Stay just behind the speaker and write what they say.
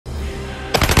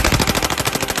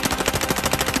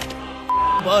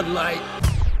Bud Light.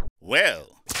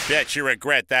 Well, bet you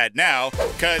regret that now,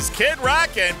 cause Kid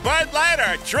Rock and Bud Light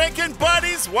are drinking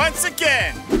buddies once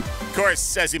again. Of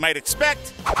course, as you might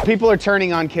expect, people are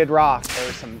turning on Kid Rock. There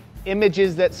were some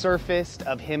images that surfaced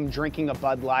of him drinking a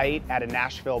Bud Light at a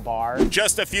Nashville bar.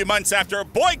 Just a few months after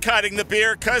boycotting the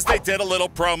beer cause they did a little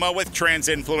promo with trans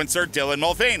influencer Dylan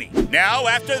Mulvaney. Now,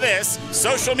 after this,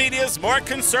 social media's more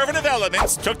conservative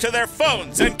elements took to their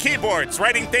phones and keyboards,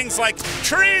 writing things like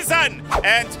treason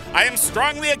and I am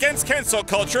strongly against cancel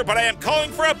culture, but I am calling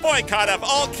for a boycott of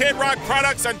all Kid Rock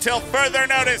products until further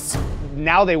notice.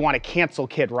 Now they want to cancel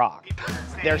Kid Rock.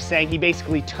 They're saying he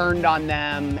basically turned on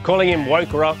them. Calling him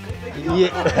woke rock.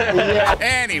 Yeah.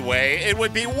 Anyway, it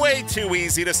would be way too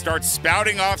easy to start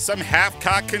spouting off some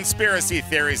half-cocked conspiracy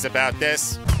theories about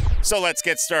this. So let's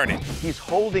get started. He's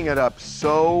holding it up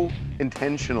so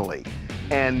intentionally,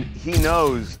 and he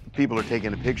knows people are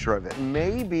taking a picture of it.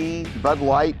 Maybe Bud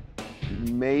Light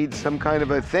made some kind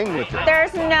of a thing with it.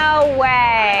 There's no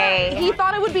way. He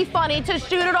thought it would be funny to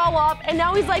shoot it all up, and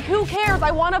now he's like, who cares?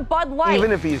 I want a Bud Light.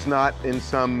 Even if he's not in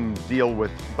some deal with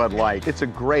Bud Light, it's a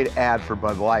great ad for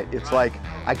Bud Light. It's like,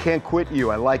 I can't quit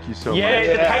you, I like you so much. Yeah,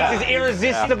 the taste is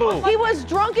irresistible. He was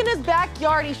drunk in his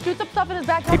backyard. He shoots up stuff in his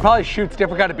backyard. He probably shoots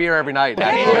different kind of beer every night.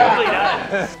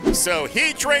 So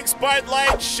he drinks Bud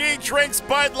Light, she drinks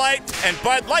Bud Light, and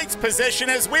Bud Light's position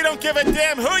is we don't give a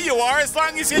damn who you are as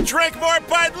long as you drink more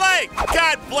Bud Light.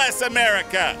 God bless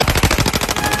America.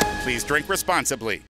 Please drink responsibly.